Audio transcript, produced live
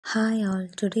Hi all,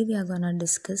 today we are going to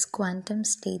discuss quantum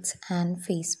states and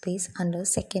phase space under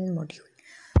second module.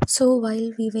 So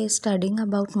while we were studying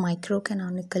about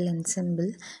microcanonical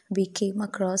ensemble, we came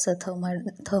across a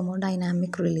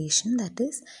thermodynamic relation, that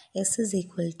is S is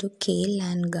equal to K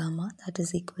ln gamma, that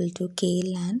is equal to K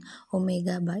ln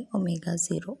omega by omega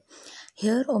 0.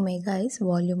 Here omega is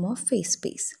volume of phase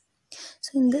space.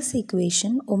 So in this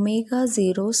equation, omega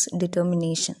 0's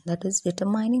determination, that is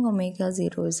determining omega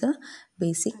 0, is a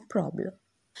basic problem.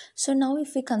 So now if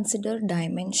we consider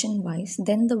dimension wise,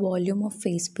 then the volume of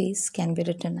phase space can be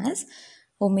written as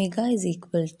omega is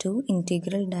equal to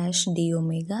integral dash d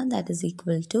omega, that is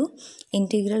equal to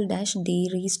integral dash d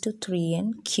raised to 3n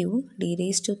q d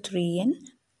raised to 3n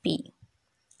p.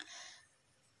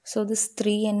 So this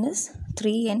 3n is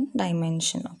 3n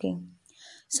dimension, okay.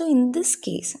 So in this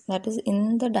case, that is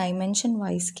in the dimension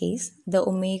wise case, the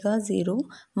omega 0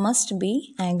 must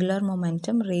be angular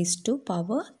momentum raised to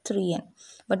power 3n.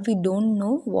 But we don't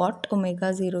know what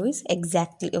omega 0 is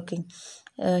exactly, okay.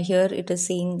 Here it is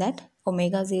saying that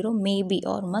omega 0 may be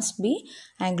or must be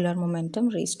angular momentum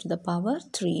raised to the power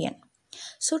 3n.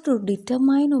 So to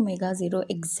determine omega 0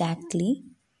 exactly,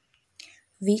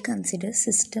 we consider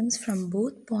systems from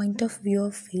both point of view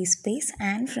of phase space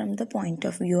and from the point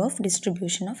of view of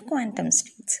distribution of quantum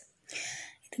states.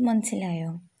 ഇത് മനസ്സിലായോ?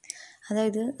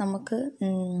 അതായത് നമുക്ക്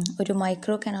ഒരു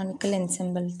micro canonical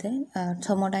എൻസെമ്പിളത്തെ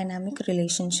thermodynamic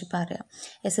relationship അറിയാം.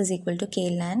 S is equal to K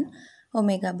LAN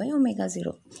omega by omega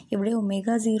 0. ഇവിടെ omega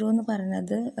 0 എന്ന്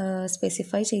പറയുന്നത്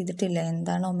specify ചെയ്തിട്ടില്ല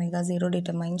എന്താണ് ഒമേഗ 0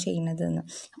 ഡിറ്റർമൈൻ ചെയ്യുന്നതെന്ന്.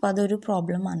 അപ്പോൾ അതൊരു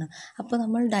പ്രോബ്ലമാണ്. അപ്പോൾ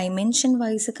നമ്മൾ ഡൈമെൻഷൻ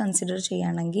വൈസ് കൺസിഡർ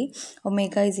ചെയ്യുകയാണെങ്കിൽ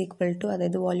ഒമേഗ ഇസ് ഈക്വൽ ടു,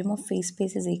 അതായത് volume of phase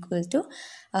space is equal to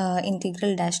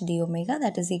integral dash d omega,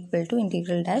 that is equal to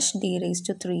integral dash d raised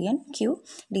to 3n q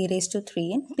d raised to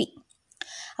 3n p.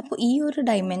 അപ്പോൾ ഈ ഒരു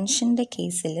ഡൈമെൻഷൻ്റെ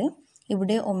കേസിൽ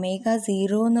ഇവിടെ omega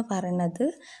 0 എന്ന് പറയുന്നത്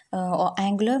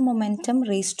angular momentum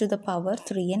raise to the power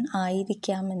 3n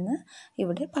ആയിരിക്കാമെന്ന്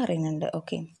ഇവിടെ പറയുന്നുണ്ട്,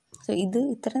 okay. So ഇത്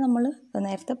ഇത്ര നമ്മൾ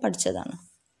നേരത്തെ പഠിച്ചതാണ്,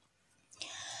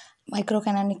 മൈക്രോ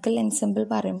കനോണിക്കൽ എൻസെമ്പിൾ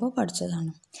പറയുമ്പോൾ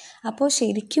പഠിച്ചതാണ്. അപ്പോൾ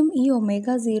ശരിക്കും ഈ ഒമേഗ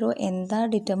 0 എന്താ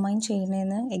ഡിറ്റർമൈൻ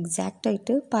ചെയ്യുന്നതെന്ന്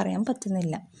എക്സാക്റ്റായിട്ട് പറയാൻ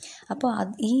പറ്റുന്നില്ല. അപ്പോൾ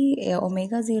ഈ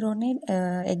ഒമേഗ 0നെ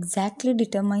എക്സാക്ട്ലി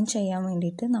ഡിറ്റർമൈൻ ചെയ്യാൻ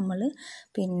വേണ്ടിയിട്ട് നമ്മൾ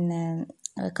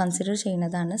കൺസിഡർ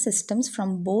ചെയ്യുന്നതാണ് systems from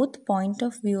both point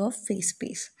of view of phase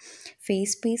space.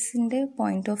 Face സ്പേസിൻ്റെ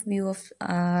point of view of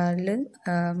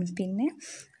പിന്നെ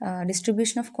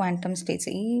ഡിസ്ട്രിബ്യൂഷൻ ഓഫ് ക്വാണ്ടം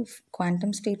സ്റ്റേറ്റ്സ്, ഈ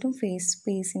ക്വാണ്ടം സ്റ്റേറ്റും ഫേസ്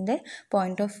സ്പേസിൻ്റെ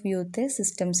പോയിൻ്റ് ഓഫ് വ്യൂത്തെ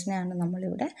സിസ്റ്റംസിനെയാണ്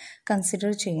നമ്മളിവിടെ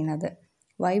കൺസിഡർ ചെയ്യുന്നത്.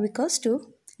 Y? Because to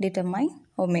determine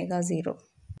omega 0.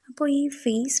 അപ്പോൾ ഈ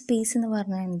ഫേസ് സ്പേസ് എന്ന്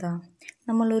പറഞ്ഞാൽ എന്താ?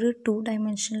 നമ്മളൊരു 2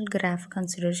 ഡയമെൻഷണൽ ഗ്രാഫ്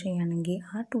കൺസിഡർ ചെയ്യുകയാണെങ്കിൽ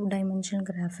ആ 2 ഡയമെൻഷണൽ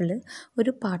ഗ്രാഫിൽ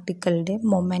ഒരു പാർട്ടിക്കിളിൻ്റെ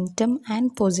മൊമെൻറ്റം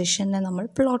ആൻഡ് പൊസിഷനെ നമ്മൾ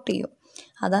പ്ലോട്ട് ചെയ്യും.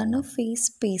 അതാണ് ഫേസ്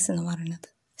സ്പേസ് എന്ന് പറയുന്നത്.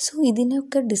 സോ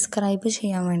ഇതിനൊക്കെ ഡിസ്ക്രൈബ്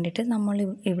ചെയ്യാൻ വേണ്ടിയിട്ട് നമ്മൾ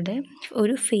ഇവിടെ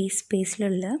ഒരു face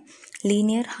സ്പേസിലുള്ള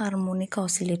linear harmonic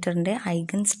ഓസിലേറ്ററിൻ്റെ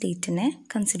eigen സ്റ്റേറ്റിനെ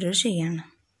consider ചെയ്യാണ്,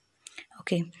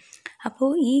 ഓക്കെ. അപ്പോൾ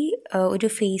ഈ ഒരു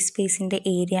ഫേസ് സ്പേസിൻ്റെ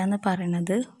ഏരിയ എന്ന്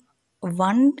പറയുന്നത്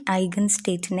 1 ഐഗൺ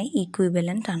സ്റ്റേറ്റിന്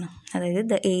ഈക്വിവലൻ്റ് ആണ്. അതായത്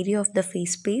the area of the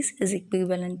face space is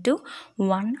ഈക്വിവലൻ്റ് to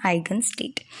 1 eigen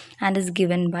state and is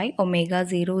given by omega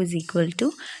 0 is equal to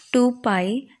 2 pi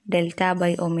delta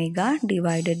by omega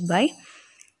divided by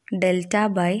delta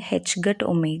by h cut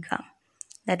omega,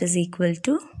 that is equal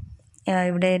to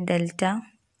ഇവിടെ delta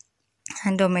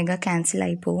and omega cancel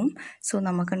ആയി പോവും. So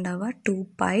നമുക്കുണ്ടാവുക 2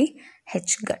 pi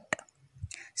h gut.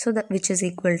 So which is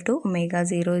equal to omega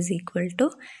 0 is equal to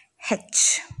h.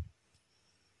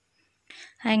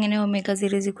 അങ്ങനെ omega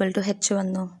 0 is equal to h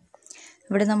വന്നു.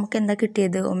 ഇവിടെ നമുക്ക് എന്താ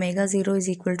കിട്ടിയത്? Omega 0 is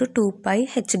equal to 2 pi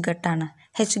h ഗട്ടാണ്.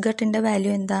 h ഗട്ടിൻ്റെ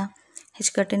value എന്താ? h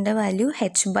ഗട്ടിൻ്റെ value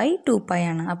h by 2 pi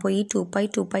ആണ്. അപ്പോൾ ഈ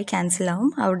 2 പൈ ക്യാൻസൽ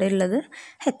ആവും, അവിടെ ഉള്ളത്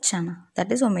h ആണ്.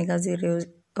 That is omega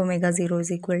 0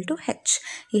 is equal to h.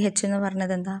 ഈ h എന്ന്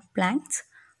പറഞ്ഞത് എന്താ? Planks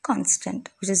constant,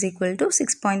 which is equal to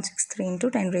 6.63 into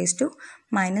 10 raise to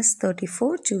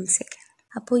 -34 joule second.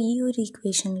 അപ്പോൾ ഈ ഒരു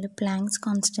ഇക്വേഷനിൽ പ്ലാങ്ക്സ്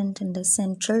കോൺസ്റ്റൻറ്റിൻ്റെ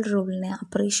സെൻട്രൽ റൂളിനെ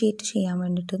അപ്രീഷിയേറ്റ് ചെയ്യാൻ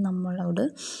വേണ്ടിയിട്ട് നമ്മളോട്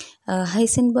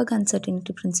ഹൈസൻബർഗ്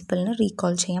അൺസർട്ടനിറ്റി പ്രിൻസിപ്പലിനെ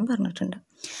റീകോൾ ചെയ്യാൻ പറഞ്ഞിട്ടുണ്ട്.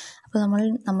 അപ്പോൾ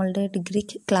നമ്മളുടെ ഡിഗ്രി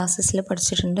ക്ലാസ്സസിൽ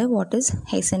പഠിച്ചിട്ടുണ്ട് what is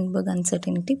Heisenberg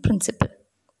uncertainty principle.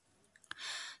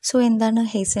 So എന്താണ്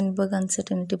Heisenberg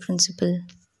uncertainty principle?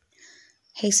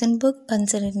 Heisenberg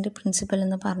uncertainty principle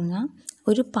എന്ന് പറഞ്ഞാൽ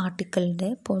ഒരു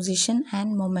പാർട്ടിക്കിളിൻ്റെ പൊസിഷൻ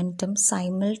ആൻഡ് മൊമെൻറ്റം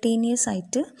സൈമൾട്ടേനിയസ്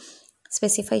ആയിട്ട്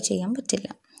സ്പെസിഫൈ ചെയ്യാൻ പറ്റില്ല.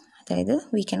 അതായത്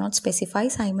we cannot specify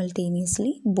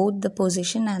simultaneously both the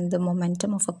position and the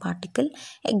momentum of A particle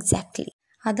exactly.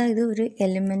 അതായത് ഒരു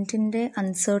എലിമെൻറ്റിൻ്റെ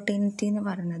അൺസർട്ടനിറ്റി എന്ന്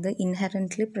പറയുന്നത്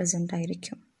ഇൻഹെറൻ്റ്ലി പ്രസൻ്റ്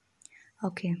ആയിരിക്കും,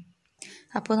 ഓക്കെ.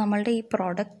 അപ്പോൾ നമ്മളുടെ ഈ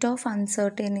പ്രോഡക്റ്റ് ഓഫ്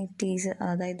അൺസർട്ടനിറ്റീസ്,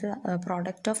 അതായത്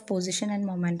product of position and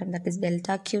momentum, that is delta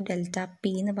Q delta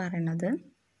P എന്ന് പറയുന്നത്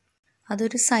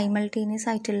അതൊരു സൈമൾട്ടേനിയസ്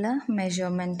ആയിട്ടുള്ള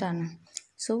മെഷർമെൻ്റ് ആണ്.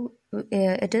 So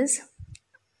it is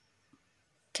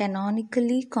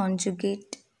canonically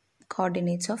conjugate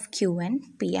coordinates of Q and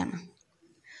P ആണ്.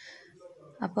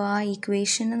 അപ്പോൾ ആ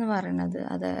ഇക്വേഷൻ എന്ന് പറയുന്നത്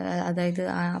അതായത്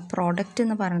ആ പ്രോഡക്റ്റ്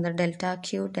എന്ന് പറയുന്നത് ഡെൽറ്റ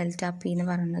ക്യൂ ഡെൽറ്റ പി എന്ന്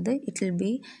പറയുന്നത് it will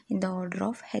be in the order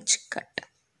of H cut.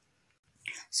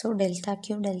 So delta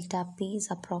Q delta P is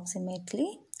approximately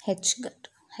H cut.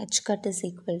 H cut is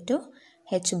equal to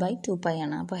H/2π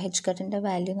ആണ്. അപ്പോൾ H കട്ടിൻ്റെ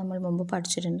വാല്യൂ നമ്മൾ മുമ്പ്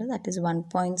പഠിച്ചിട്ടുണ്ട്. That is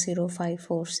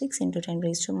 1.0546 ×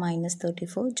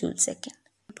 10⁻34 J/s.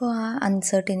 അപ്പോൾ ആ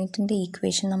അൺസർട്ടനിറ്റിൻ്റെ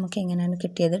equation നമുക്ക് എങ്ങനെയാണ്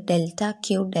കിട്ടിയത്? Delta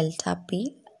Q delta P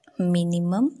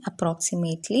minimum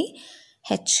approximately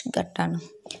H കട്ടാണ്.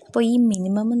 അപ്പോൾ ഈ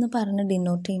മിനിമം എന്ന് പറഞ്ഞ്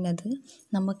ഡിനോട്ട് ചെയ്യുന്നത്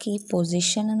നമുക്ക് ഈ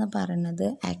പൊസിഷൻ എന്ന് പറയുന്നത്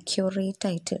ആക്യുറേറ്റ്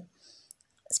ആയിട്ട്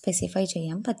സ്പെസിഫൈ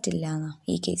ചെയ്യാൻ പറ്റില്ല എന്നാണ്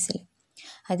ഈ കേസിൽ.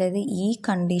 അതായത് ഈ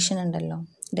കണ്ടീഷൻ ഉണ്ടല്ലോ,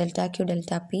 delta Q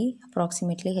delta P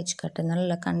approximately H cut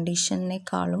എന്നുള്ള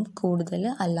കണ്ടീഷനേക്കാളും കൂടുതൽ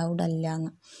അലൗഡ് അല്ല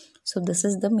എന്ന്. So this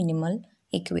is the minimal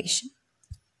equation.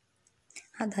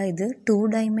 അതായത് 2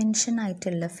 ഡയമെൻഷൻ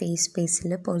ആയിട്ടുള്ള ഫേസ്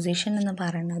സ്പേസിൽ പൊസിഷൻ എന്ന്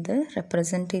പറയുന്നത്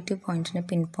റെപ്രസെൻറ്റേറ്റീവ് പോയിൻറ്റിനെ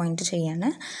പിൻ പോയിൻറ്റ് ചെയ്യാൻ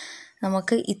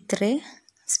നമുക്ക് ഇത്രേ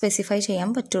സ്പെസിഫൈ ചെയ്യാൻ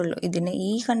പറ്റുള്ളൂ. ഇതിന് ഈ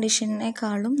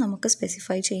കണ്ടീഷനേക്കാളും നമുക്ക്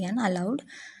സ്പെസിഫൈ ചെയ്യാൻ അലൗഡ്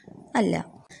അല്ല.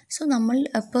 സോ നമ്മൾ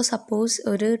ഇപ്പോൾ സപ്പോസ്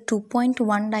ഒരു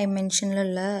 2.1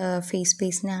 ഡയമെൻഷനിലുള്ള ഫേസ്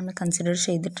സ്പേസിനെയാണ് കൺസിഡർ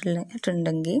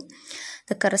ചെയ്തിട്ടുണ്ടെങ്കിൽ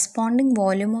the corresponding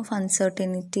volume of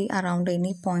uncertainty around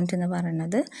any point എന്ന്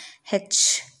പറയുന്നത് H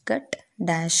കട്ട്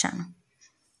ഡാഷ് ആണ്.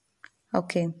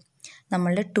 ഓക്കെ,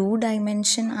 നമ്മളുടെ 2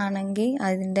 ഡയമെൻഷൻ ആണെങ്കിൽ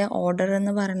അതിൻ്റെ ഓർഡർ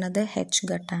എന്ന് പറയുന്നത് H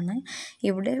കട്ടാണ്.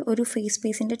 ഇവിടെ ഒരു ഫേസ്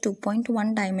സ്പേസിൻ്റെ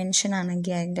 2.1 ഡയമെൻഷൻ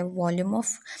ആണെങ്കിൽ അതിൻ്റെ volume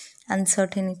of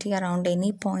uncertainty around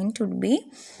any point would be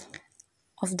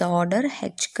of the order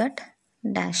H cut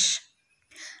dash.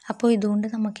 അപ്പോൾ ഇതുകൊണ്ട്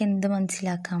നമുക്ക് എന്ത്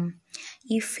മനസ്സിലാക്കാം?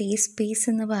 ഈ ഫേസ് സ്പേസ്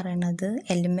എന്ന് പറയുന്നത്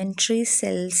എലിമെൻ്ററി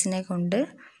സെൽസിനെ കൊണ്ട്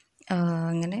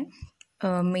അങ്ങനെ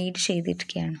മെയ്ഡ്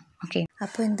ചെയ്തിരിക്കുകയാണ്. ഓക്കെ,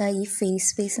 അപ്പോൾ എന്താ ഈ ഫേസ്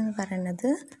സ്പേസ് എന്ന് പറയുന്നത്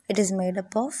it is made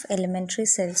up of elementary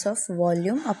cells of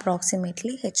volume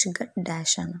approximately H cut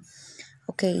dash ആണ്.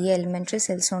 ഓക്കെ, ഈ എലിമെൻ്ററി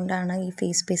സെൽസ് കൊണ്ടാണ് ഈ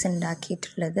ഫേസ് സ്പേസ്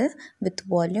ഉണ്ടാക്കിയിട്ടുള്ളത് വിത്ത്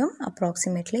volume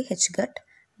approximately H cut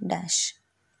dash.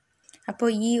 അപ്പോൾ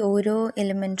ഈ ഓരോ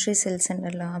എലിമെൻ്ററി സെൽസ്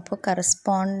ഉണ്ടല്ലോ, അപ്പോൾ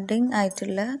കറസ്പോണ്ടിങ്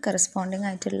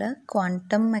ആയിട്ടുള്ള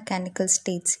ക്വാണ്ടം മെക്കാനിക്കൽ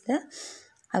സ്റ്റേറ്റ്സിൽ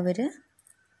അവർ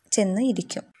ചെന്ന്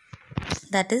ഇരിക്കും.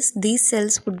 That is, these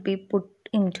cells would be put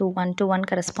into one-to-one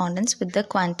correspondence with the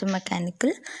quantum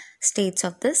mechanical states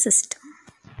of the system.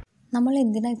 നമ്മൾ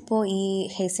എന്തിനാണ് ഇപ്പോൾ ഈ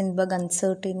ഹൈസൻബർഗ്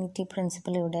അൺസർട്ടനിറ്റി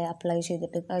പ്രിൻസിപ്പിൾ ഇവിടെ അപ്ലൈ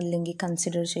ചെയ്തിട്ട് അല്ലെങ്കിൽ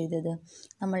കൺസിഡർ ചെയ്തത്?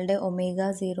 നമ്മളുടെ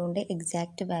ω0ൻ്റെ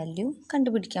എക്സാക്റ്റ് വാല്യൂ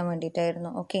കണ്ടുപിടിക്കാൻ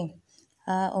വേണ്ടിയിട്ടായിരുന്നു. ഓക്കെ,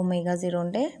 ആ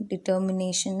ω0ൻ്റെ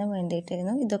ഡിറ്റർമിനേഷന്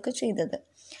വേണ്ടിയിട്ടായിരുന്നു ഇതൊക്കെ ചെയ്തത്.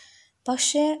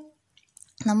 പക്ഷേ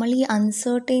നമ്മൾ ഈ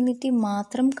അൺസർട്ടനിറ്റി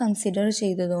മാത്രം കൺസിഡർ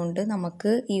ചെയ്തതുകൊണ്ട്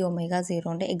നമുക്ക് ഈ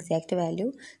ω0ൻ്റെ എക്സാക്റ്റ് വാല്യൂ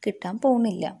കിട്ടാൻ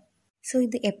പോകുന്നില്ല. സോ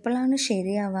ഇത് എപ്പോഴാണ്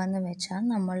ശരിയാവാന്ന് വെച്ചാൽ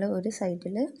നമ്മൾ ഒരു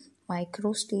സൈഡിൽ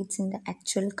മൈക്രോ സ്റ്റേറ്റ്സിൻ്റെ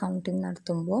ആക്ച്വൽ കൗണ്ടിങ്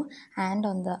നടത്തുമ്പോൾ and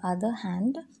on the other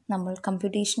hand നമ്മൾ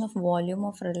computation of volume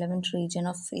of relevant region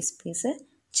of phase space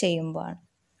ചെയ്യുമ്പോഴാണ്.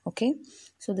 Okay,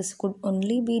 so this could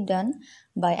only be done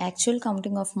by actual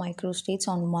counting of microstates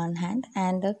on one hand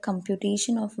and a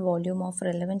computation of volume of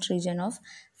relevant region of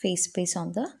phase space on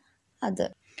the other.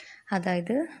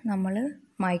 അതായത് നമ്മൾ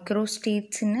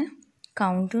മൈക്രോസ്റ്റേറ്റ്സിന്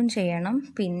കൗണ്ടും ചെയ്യണം,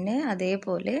 പിന്നെ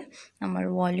അതേപോലെ നമ്മൾ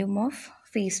volume of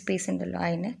phase space ഉണ്ടല്ലോ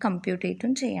അതിനെ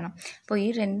കമ്പ്യൂട്ടേറ്റും ചെയ്യണം. അപ്പോൾ ഈ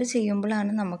രണ്ട്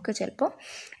ചെയ്യുമ്പോഴാണ് നമുക്ക് ചിലപ്പോൾ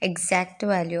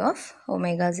എക്സാക്റ്റ് വാല്യൂ ഓഫ്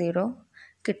ω0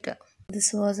 കിട്ടുക. This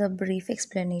was a brief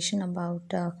explanation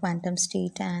about quantum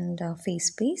state and phase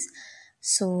space.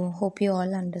 So hope you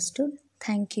all understood.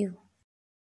 Thank you.